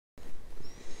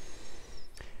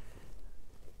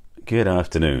Good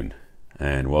afternoon,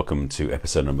 and welcome to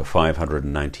episode number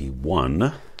 591.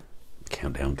 The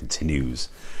countdown continues.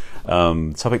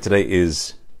 Topic today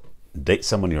is date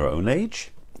someone your own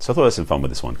age. So I thought I had some fun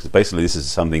with this one, because basically this is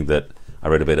something that I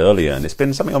read a bit earlier, and it's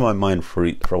been something on my mind for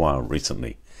a while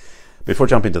recently. Before I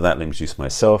jump into that, let me introduce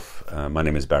myself. My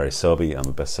name is Barry Selby. I'm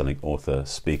a best-selling author,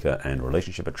 speaker, and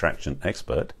relationship attraction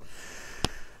expert.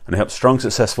 And I help strong,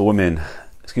 successful women...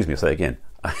 Excuse me, I'll say it again.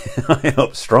 I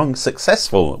help strong,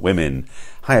 successful women,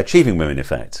 high-achieving women, in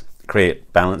fact,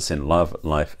 create balance in love,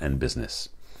 life, and business.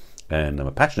 And I'm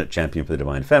a passionate champion for the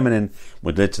divine feminine,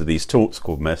 which led to these talks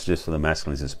called Messages for the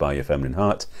Masculine to Inspire Your Feminine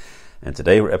Heart. And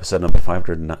today we're at episode number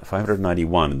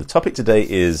 591. And the topic today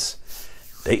is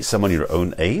date someone your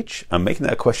own age. I'm making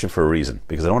that a question for a reason,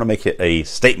 because I don't want to make it a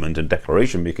statement and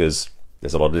declaration, because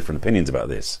there's a lot of different opinions about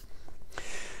this.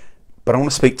 But I want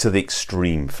to speak to the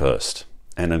extreme first.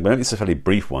 And I'm going to make this a fairly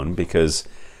brief one, because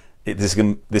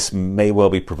this may well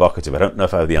be provocative. I don't know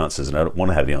if I have the answers, and I don't want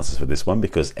to have the answers for this one,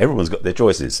 because everyone's got their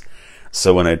choices.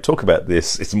 So when I talk about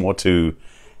this, it's more to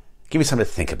give you something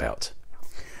to think about.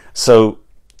 So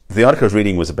the article I was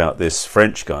reading was about this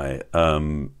French guy.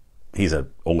 He's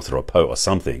an author or poet or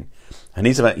something, and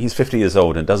he's 50 years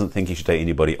old and doesn't think he should date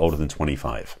anybody older than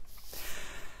 25.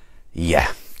 Yeah.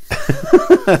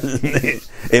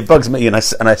 It bugs me, and I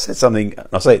said something.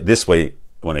 I'll say it this way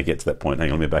when I get to that point.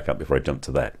 Hang on, let me back up before I jump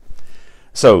to that.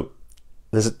 So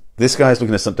this guy's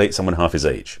looking to date someone half his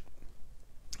age,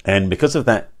 and because of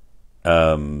that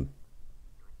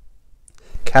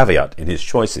caveat in his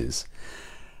choices,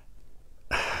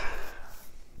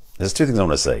 there's two things I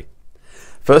want to say.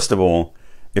 First of all,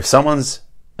 if someone's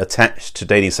attached to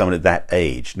dating someone at that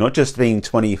age, not just being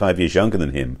 25 years younger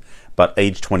than him, but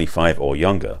age 25 or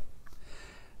younger,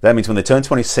 that means when they turn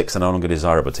 26 they're no longer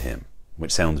desirable to him,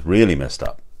 which sounds really messed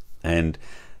up. And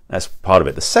that's part of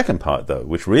it. The second part, though,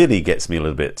 which really gets me a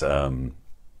little bit what's the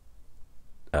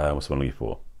one I'm looking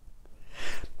for?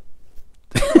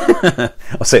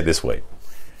 I'll say it this way.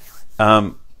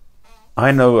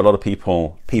 I know a lot of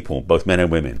people, both men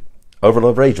and women, over a lot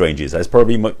of age ranges, as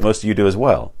probably most of you do as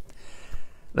well.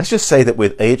 Let's just say that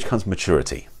with age comes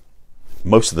maturity,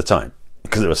 most of the time.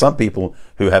 Because there are some people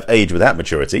who have age without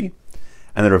maturity,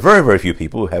 and there are very, very few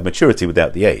people who have maturity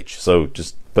without the age. So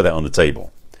just put that on the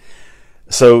table.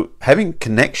 So having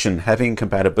connection, having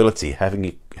compatibility,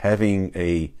 having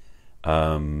a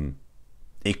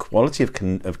equality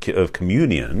of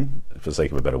communion, for the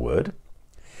sake of a better word,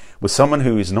 with someone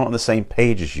who is not on the same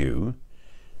page as you,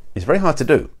 is very hard to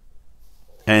do.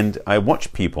 And I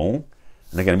watch people,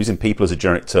 and again I'm using people as a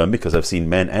generic term because I've seen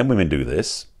men and women do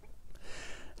this,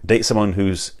 date someone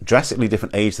who's drastically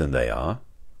different age than they are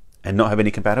and not have any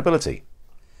compatibility.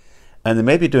 And they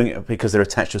may be doing it because they're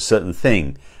attached to a certain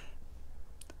thing.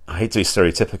 I hate to be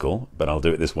stereotypical, but I'll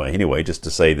do it this way anyway, just to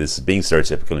say this being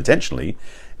stereotypical intentionally.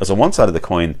 As on one side of the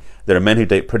coin, there are men who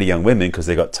date pretty young women because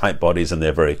they've got tight bodies and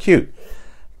they're very cute.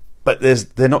 But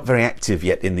they're not very active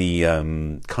yet in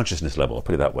the consciousness level, I'll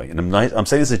put it that way. And I'm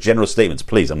saying this as general statements,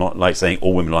 please. I'm not like saying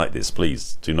all women are like this,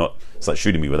 please. Do not start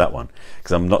shooting me with that one,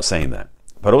 because I'm not saying that.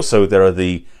 But also there are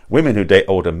the women who date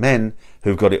older men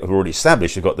who've already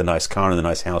established, who've got the nice car and the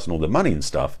nice house and all the money and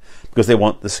stuff, because they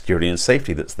want the security and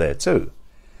safety that's there too.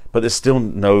 But there's still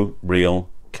no real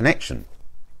connection.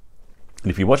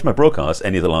 And if you watch my broadcast,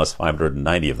 any of the last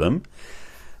 590 of them,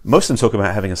 most of them talk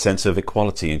about having a sense of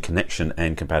equality and connection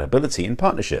and compatibility in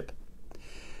partnership,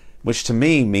 which to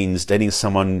me means dating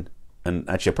someone, and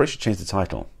actually I probably should change the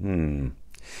title.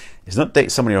 It's not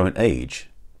date someone your own age.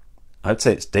 I'd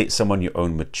say it's date someone your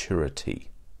own maturity.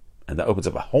 And that opens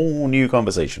up a whole new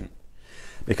conversation.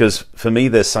 Because for me,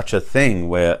 there's such a thing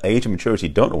where age and maturity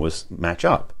don't always match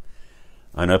up.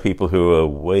 I know people who are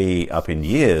way up in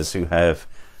years who have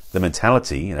the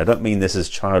mentality, and I don't mean this as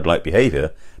childlike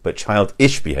behavior, but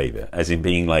childish behavior, as in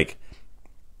being like,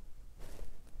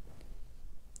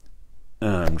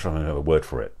 I'm trying to have a word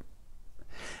for it.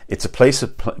 It's a place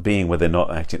of being where they're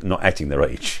not acting their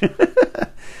age.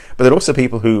 But there are also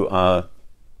people who are,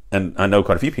 and I know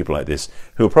quite a few people like this,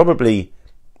 who are probably,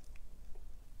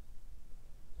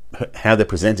 how they're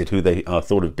presented, who they are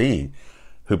thought of being,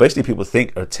 who basically people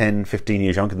think are 10, 15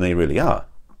 years younger than they really are,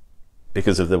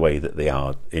 because of the way that they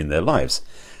are in their lives.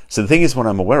 So the thing is, what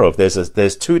I'm aware of,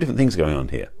 there's two different things going on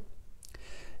here.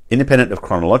 Independent of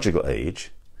chronological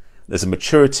age, there's a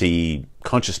maturity,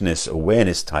 consciousness,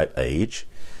 awareness type age.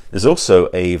 There's also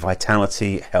a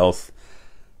vitality, health,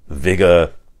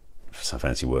 vigor, it's a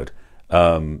fancy word,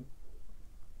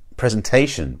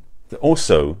 presentation.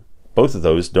 Also, both of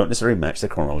those don't necessarily match their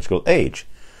chronological age.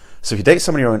 So if you date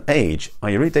somebody your own age, are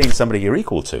you really dating somebody you're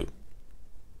equal to?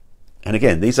 And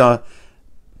again, these are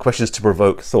questions to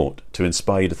provoke thought, to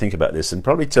inspire you to think about this, and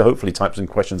probably to hopefully type some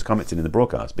questions, comments in the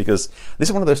broadcast, because this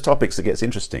is one of those topics that gets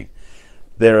interesting.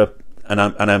 There are, and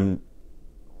I'm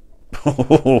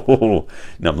no,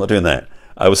 I'm not doing that.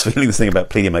 I was feeling this thing about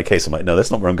pleading my case. I'm like, no,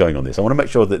 that's not where I'm going on this. I want to make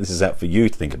sure that this is out for you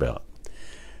to think about.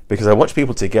 Because I watch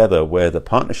people together where the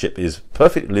partnership is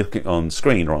perfectly looking on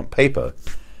screen or on paper,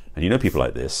 and you know people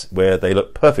like this, where they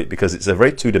look perfect because it's a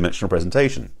very two-dimensional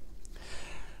presentation.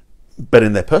 But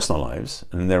in their personal lives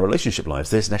and in their relationship lives,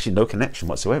 there's actually no connection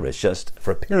whatsoever. It's just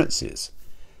for appearances.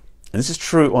 And this is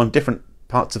true on different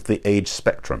parts of the age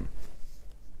spectrum.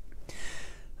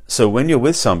 So when you're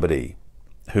with somebody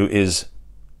who is...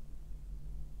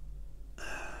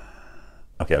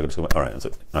 Okay, I'll just go... All right,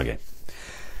 okay.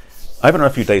 I've been on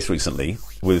a few dates recently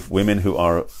with women who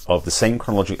are of the same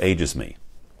chronological age as me,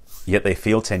 yet they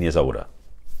feel 10 years older.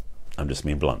 I'm just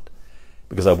being blunt.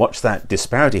 Because I watched that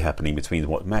disparity happening between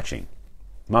what matching.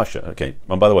 Marsha, okay.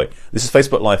 And by the way, this is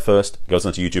Facebook Live first, goes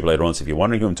on to YouTube later on, so if you're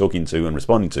wondering who I'm talking to and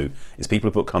responding to, it's people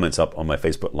who put comments up on my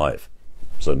Facebook Live.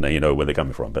 So now you know where they're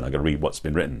coming from, but I'm going to read what's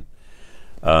been written.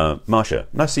 Marsha,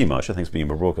 nice to see you, Marsha. Thanks for being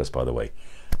a broadcast, by the way.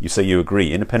 You say you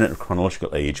agree, independent of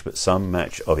chronological age, but some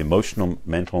match of emotional,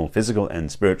 mental, physical,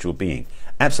 and spiritual being.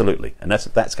 Absolutely. And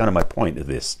that's kind of my point of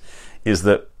this, is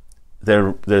that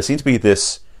there seems to be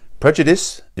this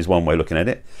prejudice, is one way of looking at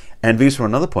it, and views from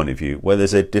another point of view, where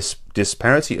there's a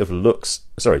disparity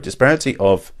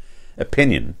of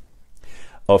opinion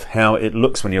of how it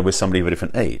looks when you're with somebody of a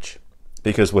different age.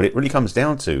 Because what it really comes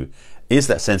down to is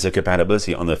that sense of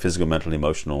compatibility on the physical, mental,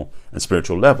 emotional, and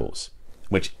spiritual levels,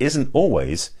 which isn't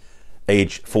always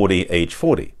age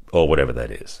 40, or whatever that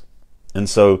is. And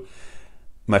so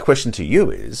my question to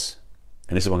you is,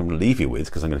 and this is what I'm going to leave you with,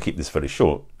 because I'm going to keep this fairly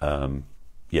short.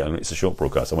 It's a short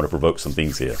broadcast. I want to provoke some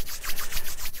things here.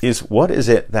 Is what is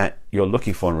it that you're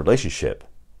looking for in a relationship?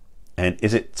 And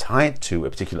is it tied to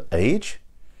a particular age?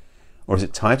 Or is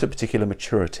it tied to a particular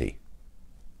maturity?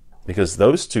 Because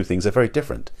those two things are very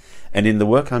different. And in the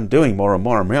work I'm doing more and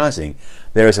more, I'm realizing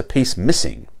there is a piece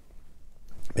missing.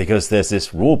 Because there's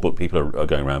this rule book people are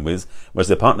going around with, whereas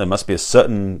their partner must be a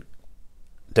certain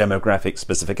demographic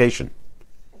specification.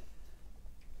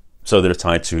 So they're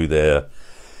tied to their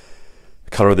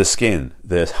color of the skin,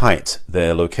 their height,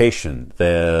 their location,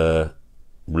 their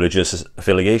religious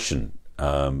affiliation,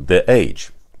 their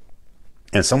age.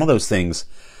 And some of those things,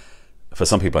 for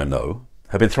some people I know,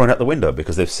 have been thrown out the window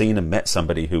because they've seen and met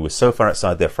somebody who was so far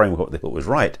outside their framework what they thought was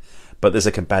right. But there's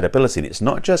a compatibility, and it's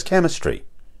not just chemistry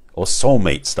or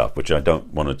soulmate stuff, which I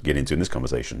don't want to get into in this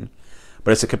conversation,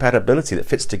 but it's a compatibility that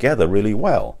fits together really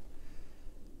well.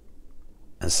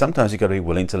 And sometimes you've got to be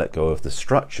willing to let go of the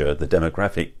structure, the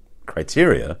demographic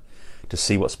criteria, to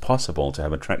see what's possible to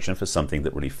have attraction for something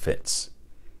that really fits.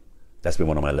 That's been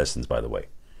one of my lessons, by the way.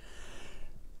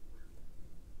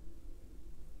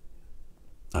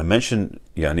 I mentioned,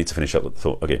 I need to finish up with the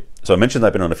thought. Okay, so I mentioned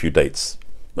I've been on a few dates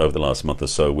over the last month or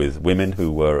so with women who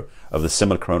were of the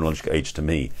similar chronological age to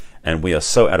me, and we are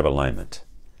so out of alignment.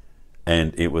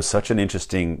 And it was such an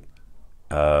interesting,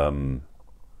 wasn't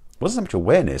so much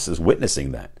awareness as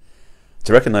witnessing that,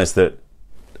 to recognize that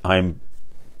I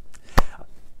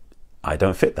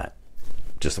don't fit that,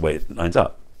 just the way it lines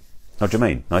up. Oh,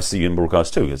 Jermaine, nice to see you in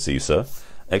broadcast too. Good to see you, sir.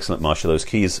 Excellent, Marsha.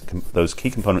 Those key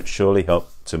components surely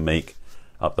help to make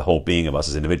up the whole being of us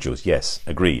as individuals. Yes,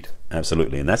 agreed,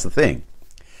 absolutely. And that's the thing,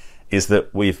 is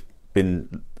that we've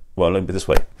been, well, let me put it this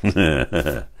way.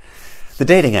 The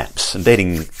dating apps and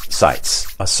dating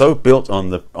sites are so built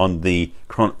on the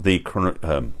chronographic,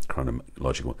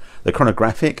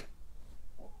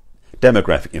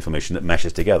 demographic information that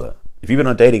mashes together. If you've been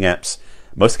on dating apps,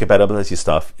 most of the compatibility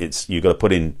stuff, you've got to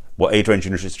put in what age range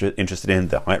you're interested in,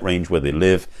 the height range, where they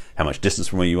live, how much distance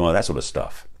from where you are, that sort of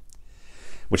stuff.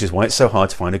 Which is why it's so hard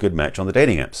to find a good match on the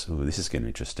dating apps. Oh, this is getting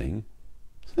interesting.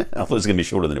 I thought it was going to be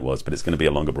shorter than it was, but it's going to be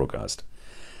a longer broadcast.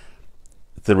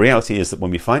 The reality is that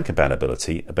when we find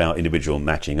compatibility about individual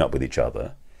matching up with each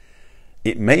other,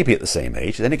 it may be at the same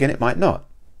age, then again it might not.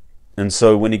 And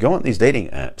so when you go on these dating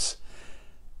apps,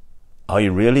 are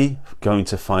you really going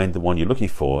to find the one you're looking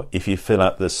for if you fill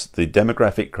out the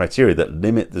demographic criteria that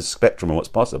limit the spectrum of what's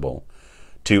possible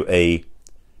to a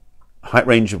height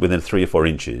range within 3 or 4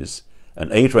 inches,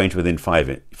 an age range within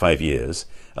 5 years,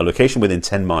 a location within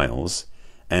 10 miles,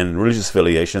 and religious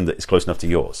affiliation that is close enough to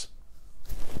yours?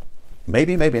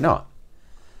 Maybe, maybe not.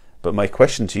 But my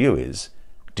question to you is,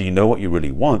 do you know what you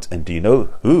really want, and do you know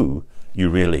who you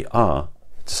really are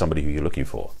to somebody who you're looking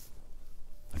for?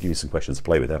 I'll give you some questions to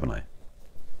play with, haven't I?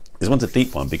 This one's a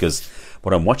deep one, because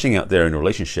what I'm watching out there in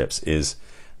relationships is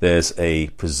there's a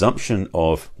presumption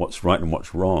of what's right and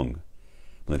what's wrong,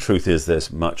 And the truth is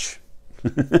there's much...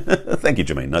 Thank you,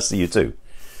 Jermaine. Nice to see you too.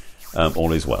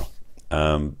 All is well.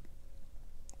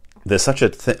 There's such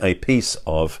a piece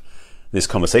of this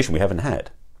conversation we haven't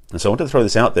had. And so I wanted to throw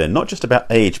this out there, not just about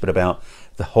age, but about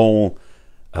the whole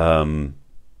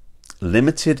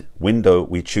limited window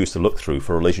we choose to look through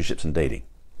for relationships and dating.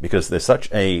 Because there's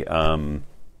such a...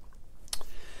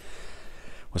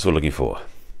 what's we're looking for?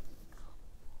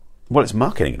 Well, it's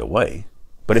marketing in a way,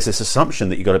 but it's this assumption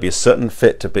that you've got to be a certain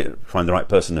fit to find the right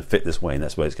person to fit this way, and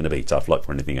that's where it's going to be. Tough luck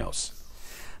for anything else.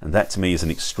 And that to me is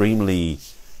an extremely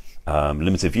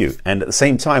limited view. And at the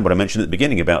same time, what I mentioned at the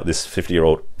beginning about this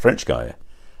 50-year-old French guy,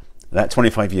 that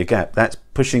 25-year gap, that's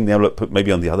pushing the envelope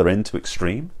maybe on the other end to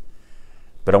extreme.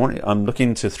 But I'm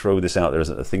looking to throw this out there as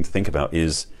a thing to think about,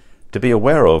 is to be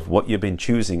aware of what you've been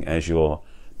choosing as your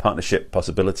partnership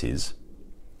possibilities.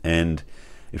 And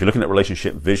if you're looking at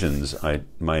relationship visions,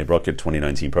 my Rocket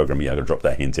 2019 program, I'm going to drop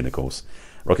that hint in, of course.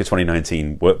 Rocket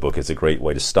 2019 workbook is a great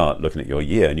way to start looking at your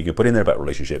year, and you can put in there about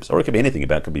relationships, or it could be anything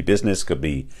about. It could be business, could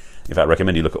be. In fact, I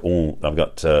recommend you look at all. I've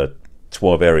got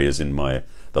 12 areas in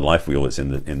the life wheel that's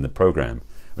in the program,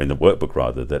 or in the workbook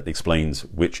rather, that explains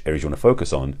which areas you want to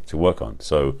focus on to work on.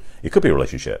 So it could be a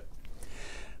relationship,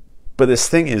 but this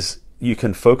thing is you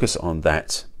can focus on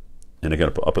that, and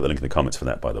again, I'll put the link in the comments for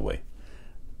that, by the way.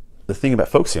 The thing about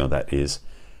focusing on that is,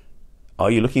 are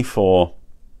you looking for...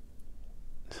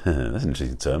 that's an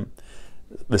interesting term.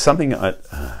 There's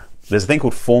a thing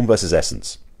called form versus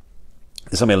essence.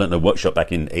 There's something I learned in a workshop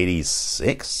back in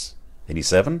 86,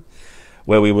 87,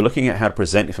 where we were looking at how to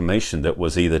present information that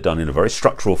was either done in a very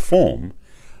structural form,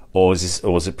 or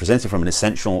was it presented from an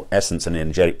essential essence and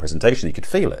energetic presentation. You could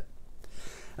feel it.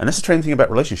 And that's the same thing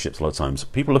about relationships a lot of times.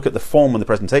 People look at the form and the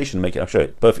presentation and make it, I'll show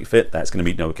it, perfect fit, that's going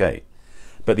to be okay.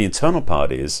 But the internal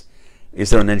part is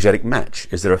there an energetic match?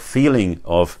 Is there a feeling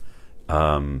of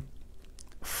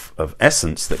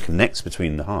essence that connects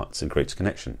between the hearts and creates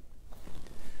connection?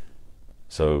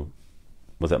 So,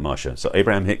 was that Marsha? So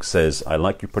Abraham Hicks says, I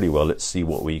like you pretty well. Let's see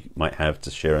what we might have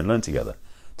to share and learn together.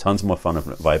 Tons more fun and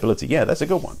viability. Yeah, that's a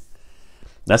good one.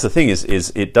 That's the thing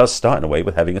is it does start in a way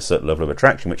with having a certain level of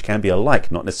attraction, which can be a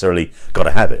like, not necessarily got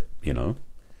to have it, you know.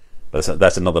 But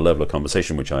that's another level of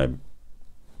conversation, which I'm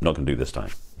not going to do this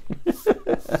time.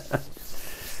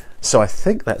 So I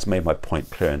think that's made my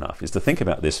point clear enough, is to think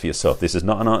about this for yourself. This is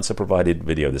not an answer provided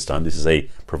video this time. This is a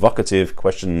provocative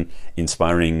question,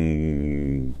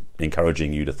 inspiring,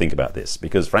 encouraging you to think about this.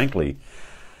 Because frankly,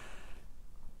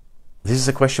 this is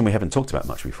a question we haven't talked about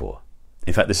much before.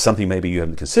 In fact, this is something maybe you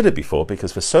haven't considered before,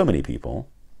 because for so many people,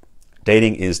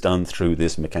 dating is done through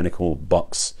this mechanical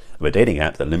box of a dating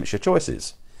app that limits your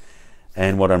choices.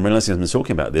 And what I'm realizing as I'm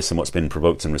talking about this, and what's been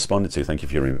provoked and responded to, thank you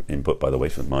for your input, by the way,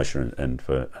 for Marsha and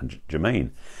for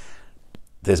Jermaine,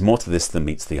 there's more to this than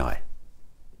meets the eye.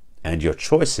 And your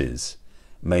choices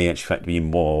may in fact be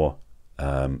more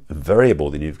variable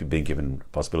than you've been given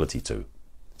possibility to.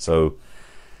 So,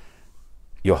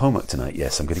 your homework tonight,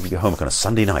 yes, I'm going to give you homework on a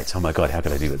Sunday night. Oh my God, how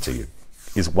could I do that to you?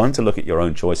 Is one, to look at your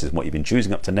own choices and what you've been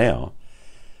choosing up to now,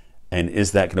 and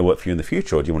is that going to work for you in the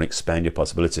future, or do you want to expand your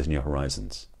possibilities and your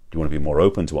horizons? Do you want to be more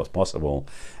open to what's possible?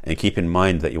 And keep in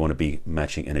mind that you want to be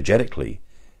matching energetically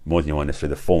more than you want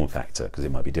necessarily the form factor, because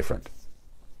it might be different.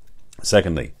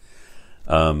 Secondly,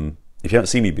 if you haven't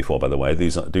seen me before, by the way, I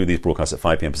do these broadcasts at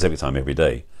 5 p.m. Pacific time every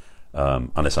day,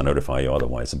 unless I notify you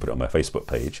otherwise and put it on my Facebook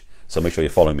page. So make sure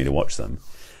you're following me to watch them.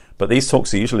 But these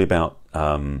talks are usually about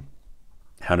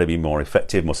how to be more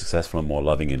effective, more successful, and more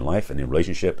loving in life and in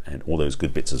relationship, and all those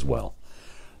good bits as well.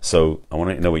 So I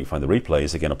want to know where you find the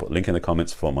replays. Again, I'll put a link in the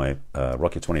comments for my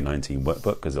Rocket 2019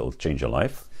 workbook, because it'll change your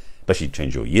life, especially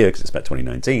change your year, because it's about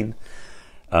 2019.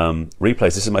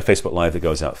 Replays, this is my Facebook Live that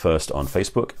goes out first on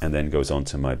Facebook and then goes on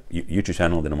to my YouTube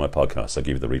channel, then on my podcast. I'll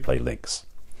give you the replay links.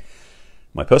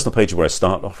 My personal page is where I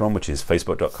start off from, which is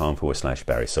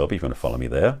facebook.com/Barry Selby, if you want to follow me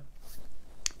there.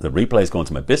 The replays go on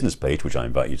to my business page, which I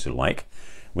invite you to like,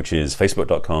 which is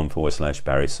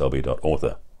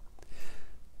facebook.com/BarrySelby.author.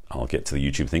 I'll get to the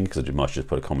YouTube thing, because Marsh just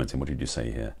put a comment in. What did you say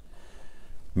here?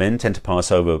 Men tend to pass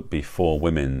over before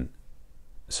women,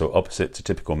 so opposite to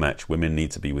typical match, women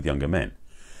need to be with younger men.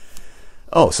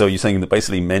 Oh, so you're saying that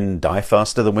basically men die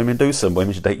faster than women do, so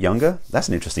women should date younger? That's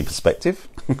an interesting perspective.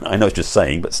 I know it's just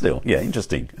saying, but still, yeah,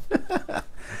 interesting.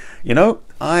 You know,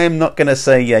 I'm not going to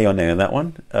say yay or nay on that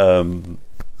one,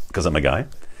 because I'm a guy.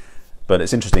 But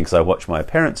it's interesting, because I watched my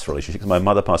parents' relationship. My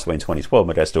mother passed away in 2012.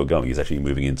 My dad's still going. He's actually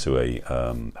moving into a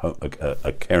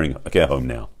care home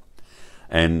now.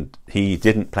 And he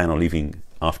didn't plan on leaving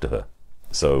after her.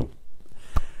 So,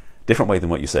 different way than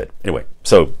what you said. Anyway,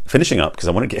 so finishing up, because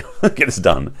I want to get this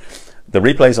done. The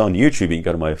replay's on YouTube. You can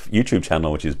go to my YouTube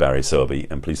channel, which is Barry Selby,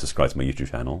 and please subscribe to my YouTube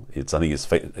channel. I think it's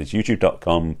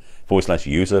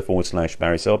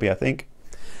youtube.com/user/Barry Selby, I think.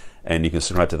 And you can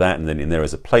subscribe to that, and then in there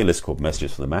is a playlist called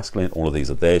Messages from the Masculine. All of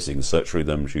these are there, so you can search through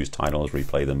them, choose titles,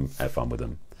 replay them, have fun with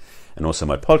them. And also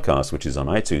my podcast, which is on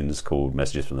iTunes, called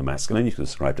Messages from the Masculine. You can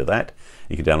subscribe to that.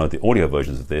 You can download the audio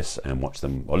versions of this and watch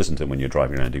them or listen to them when you're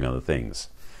driving around doing other things.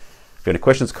 If you have any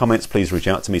questions, comments, please reach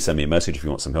out to me. Send me a message if you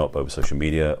want some help over social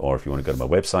media, or if you want to go to my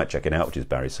website, check it out, which is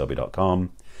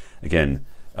barryselby.com. Again,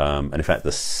 and in fact,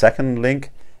 the second link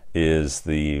is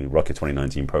the Rocket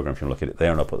 2019 program, if you want to look at it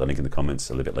there, and I'll put the link in the comments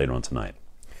a little bit later on tonight.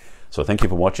 So thank you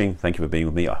for watching. Thank you for being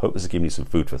with me. I hope this has given you some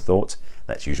food for thought.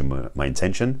 That's usually my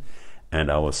intention.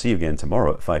 And I will see you again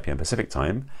tomorrow at 5 p.m. Pacific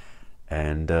time.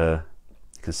 And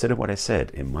consider what I said.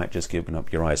 It might just open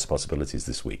up your eyes to possibilities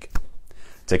this week.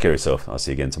 Take care of yourself. I'll see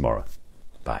you again tomorrow.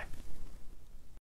 Bye.